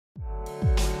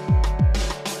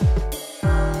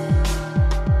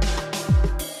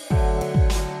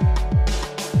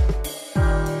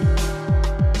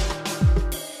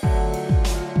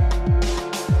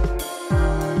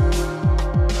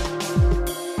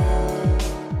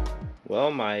Well,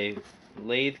 my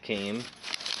lathe came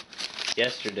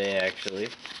yesterday actually,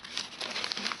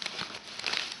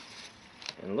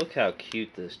 and look how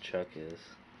cute this chuck is.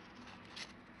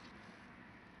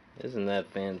 Isn't that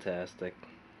fantastic?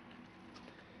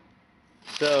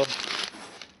 So,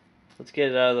 let's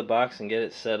get it out of the box and get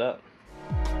it set up.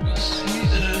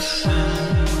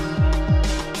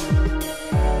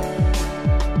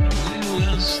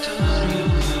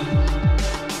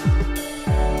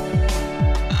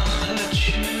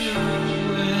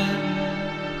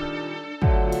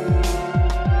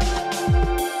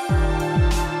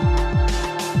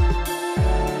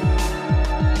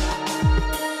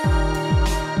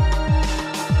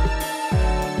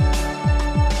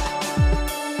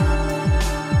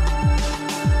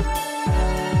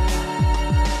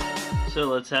 So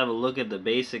let's have a look at the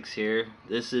basics here.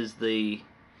 This is the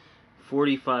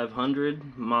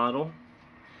 4500 model.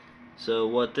 So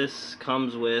what this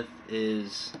comes with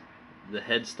is the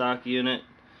headstock unit,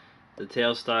 the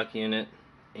tailstock unit,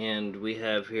 and we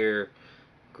have here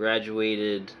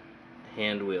graduated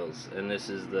hand wheels, and this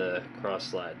is the cross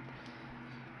slide.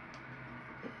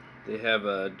 They have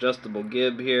a adjustable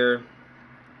gib here.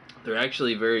 They're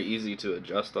actually very easy to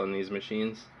adjust on these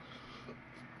machines.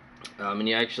 And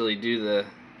you actually do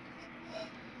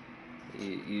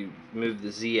you move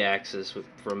the Z-axis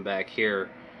from back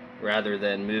here rather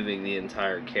than moving the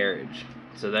entire carriage.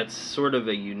 So that's sort of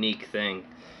a unique thing.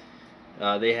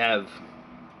 They have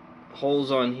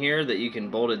holes on here that you can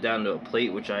bolt it down to a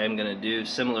plate, which I am going to do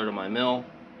similar to my mill.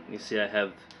 You see I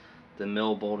have the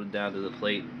mill bolted down to the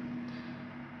plate.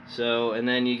 So, and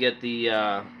then you get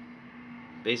the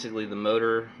basically the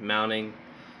motor mounting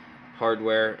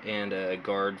hardware and a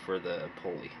guard for the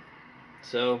pulley.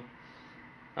 So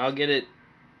I'll get it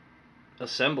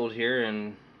assembled here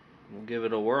and we'll give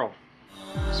it a whirl.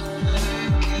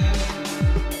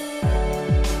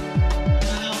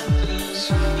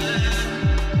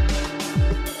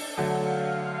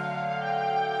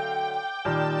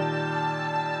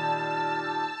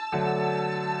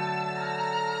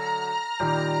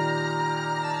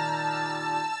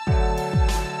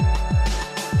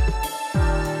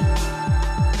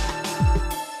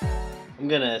 I'm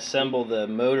going to assemble the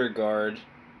motor guard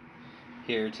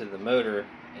here to the motor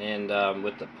and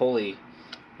with the pulley,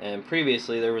 and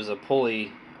previously there was a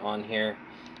pulley on here,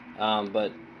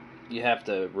 but you have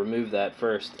to remove that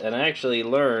first. And I actually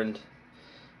learned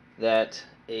that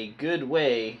a good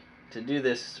way to do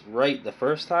this right the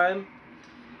first time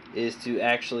is to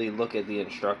actually look at the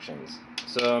instructions.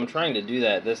 So I'm trying to do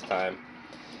that this time.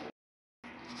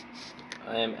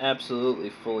 I am absolutely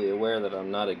fully aware that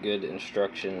I'm not a good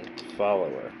instruction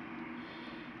follower.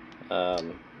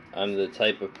 I'm the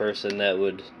type of person that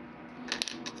would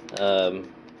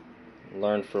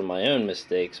learn from my own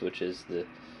mistakes, which is the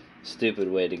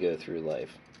stupid way to go through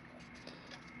life.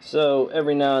 So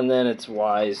every now and then it's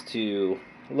wise to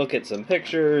look at some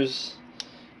pictures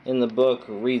in the book,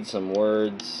 read some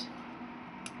words,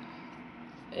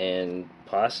 and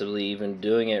possibly even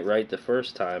doing it right the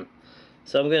first time.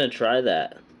 So I'm going to try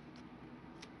that.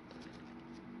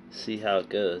 See how it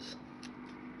goes.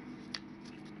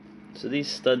 So these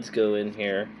studs go in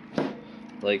here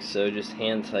like so, just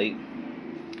hand tight.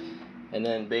 And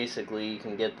then basically you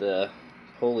can get the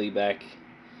pulley back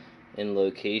in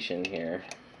location here.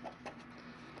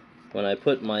 When I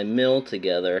put my mill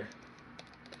together,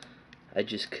 I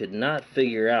just could not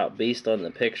figure out, based on the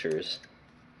pictures,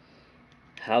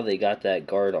 how they got that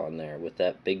guard on there with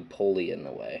that big pulley in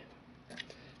the way.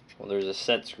 Well, there's a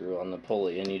set screw on the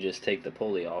pulley, and you just take the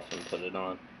pulley off and put it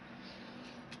on.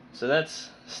 So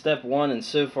that's step one, and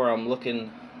so far I'm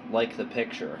looking like the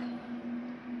picture.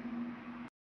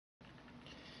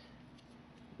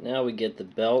 Now we get the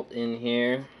belt in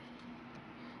here.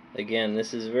 Again,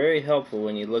 this is very helpful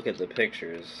when you look at the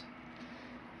pictures,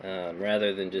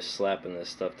 rather than just slapping this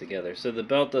stuff together. So the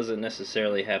belt doesn't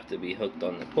necessarily have to be hooked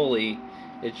on the pulley,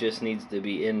 it just needs to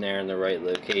be in there in the right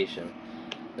location.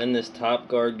 Then this top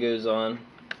guard goes on.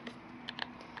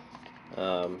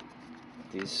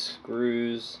 These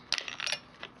screws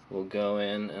will go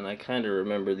in, and I kind of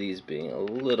remember these being a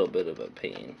little bit of a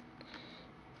pain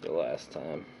the last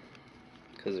time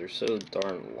because they're so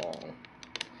darn long.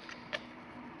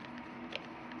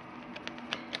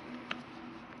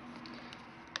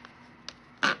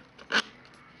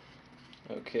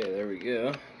 Okay, there we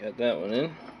go. Got that one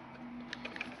in.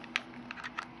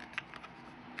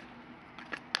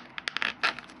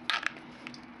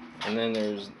 And then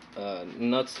there's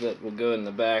nuts that will go in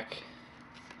the back,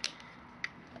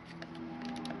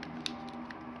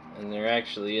 and they're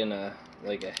actually in a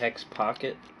like a hex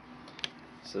pocket,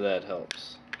 so that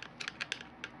helps.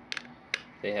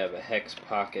 they have a hex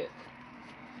pocket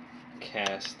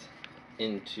cast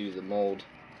into the mold.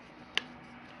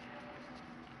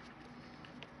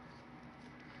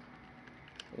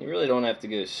 You really don't have to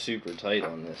go super tight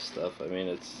on this stuff. I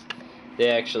mean, they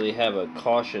actually have a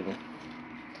caution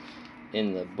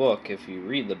in the book, if you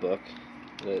read the book,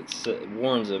 that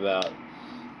warns about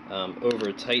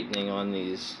over tightening on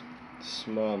these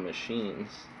small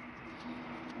machines.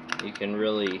 You can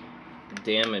really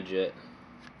damage it.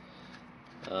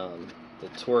 The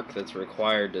torque that's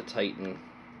required to tighten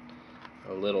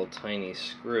a little tiny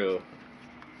screw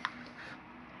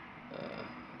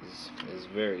is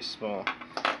very small.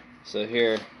 So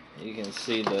here you can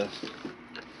see the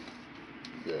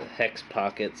hex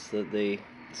pockets that they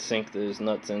sink those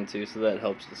nuts into, so that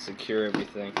helps to secure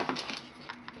everything.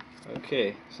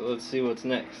 Okay, so let's see what's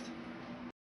next.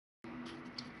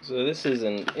 So this is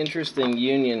an interesting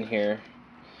union here.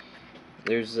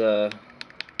 There's a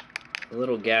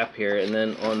little gap here, and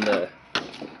then on the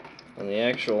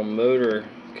actual motor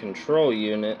control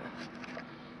unit,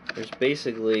 there's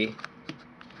basically,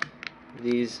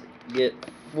 these get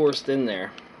forced in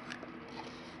there,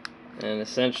 and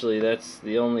essentially that's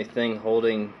the only thing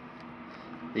holding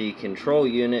the control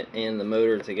unit and the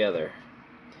motor together.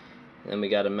 Then we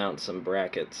got to mount some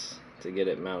brackets to get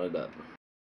it mounted up.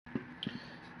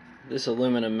 This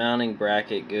aluminum mounting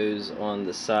bracket goes on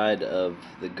the side of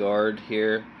the guard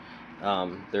here.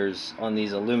 There's, on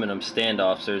these aluminum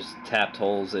standoffs, there's tapped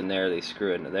holes in there, they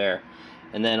screw into there.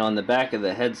 And then on the back of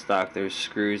the headstock, there's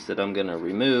screws that I'm going to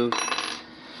remove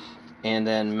and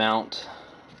then mount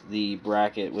the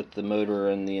bracket with the motor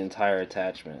and the entire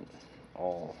attachment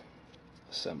all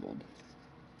assembled.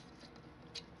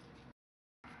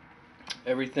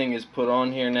 Everything is put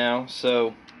on here now,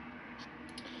 so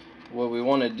what we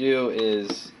want to do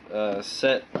is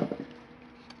set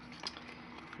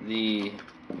the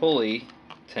pulley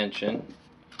tension,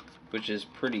 which is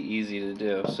pretty easy to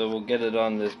do. So we'll get it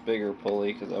on this bigger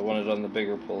pulley, because I want it on the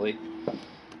bigger pulley.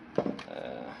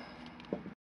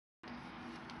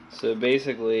 So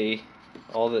basically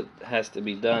all that has to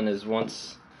be done is,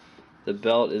 once the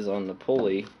belt is on the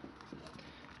pulley,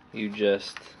 you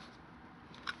just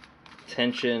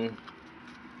tension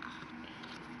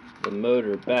the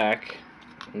motor back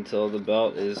until the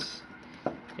belt is,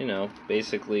 you know,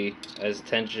 basically as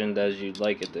tensioned as you'd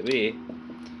like it to be,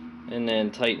 and then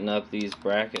tighten up these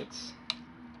brackets,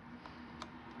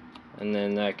 and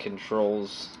then that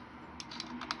controls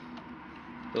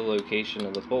the location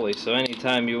of the pulley. So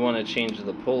anytime you want to change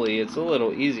the pulley, it's a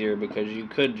little easier, because you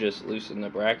could just loosen the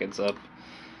brackets up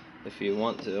if you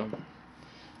want to.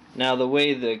 Now, the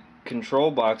way the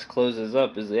control box closes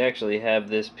up is they actually have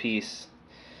this piece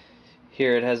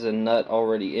here. It has a nut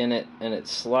already in it, and it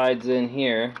slides in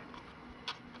here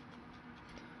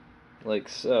like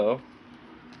so.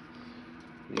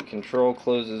 The control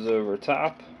closes over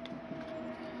top,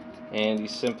 and you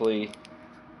simply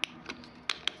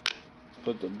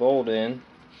put the bolt in,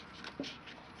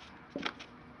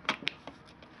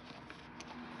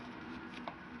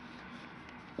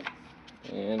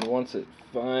 and once it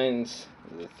finds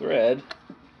the thread,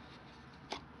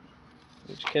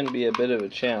 which can be a bit of a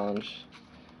challenge.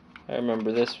 I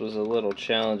remember this was a little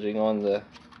challenging on the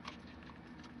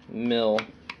mill,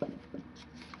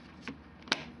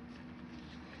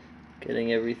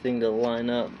 getting everything to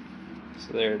line up.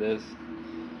 So there it is.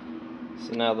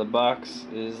 So now the box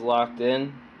is locked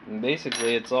in, and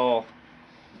basically it's all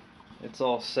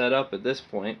set up at this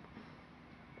point.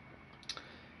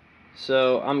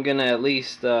 So I'm gonna at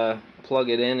least plug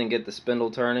it in and get the spindle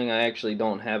turning. I actually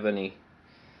don't have any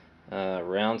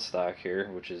round stock here,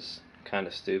 which is kind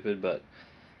of stupid, but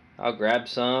I'll grab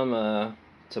some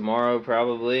tomorrow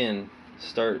probably and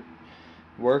start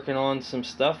working on some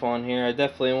stuff on here. I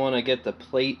definitely want to get the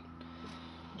plate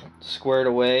squared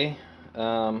away.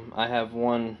 I have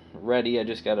one ready. I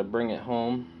just got to bring it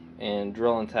home and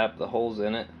drill and tap the holes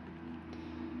in it,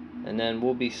 and then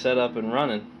we'll be set up and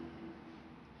running.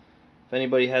 If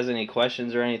anybody has any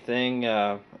questions or anything,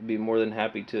 I'd be more than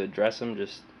happy to address them.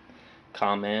 Just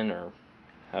comment or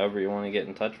however you want to get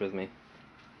in touch with me.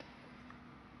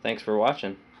 Thanks for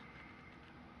watching.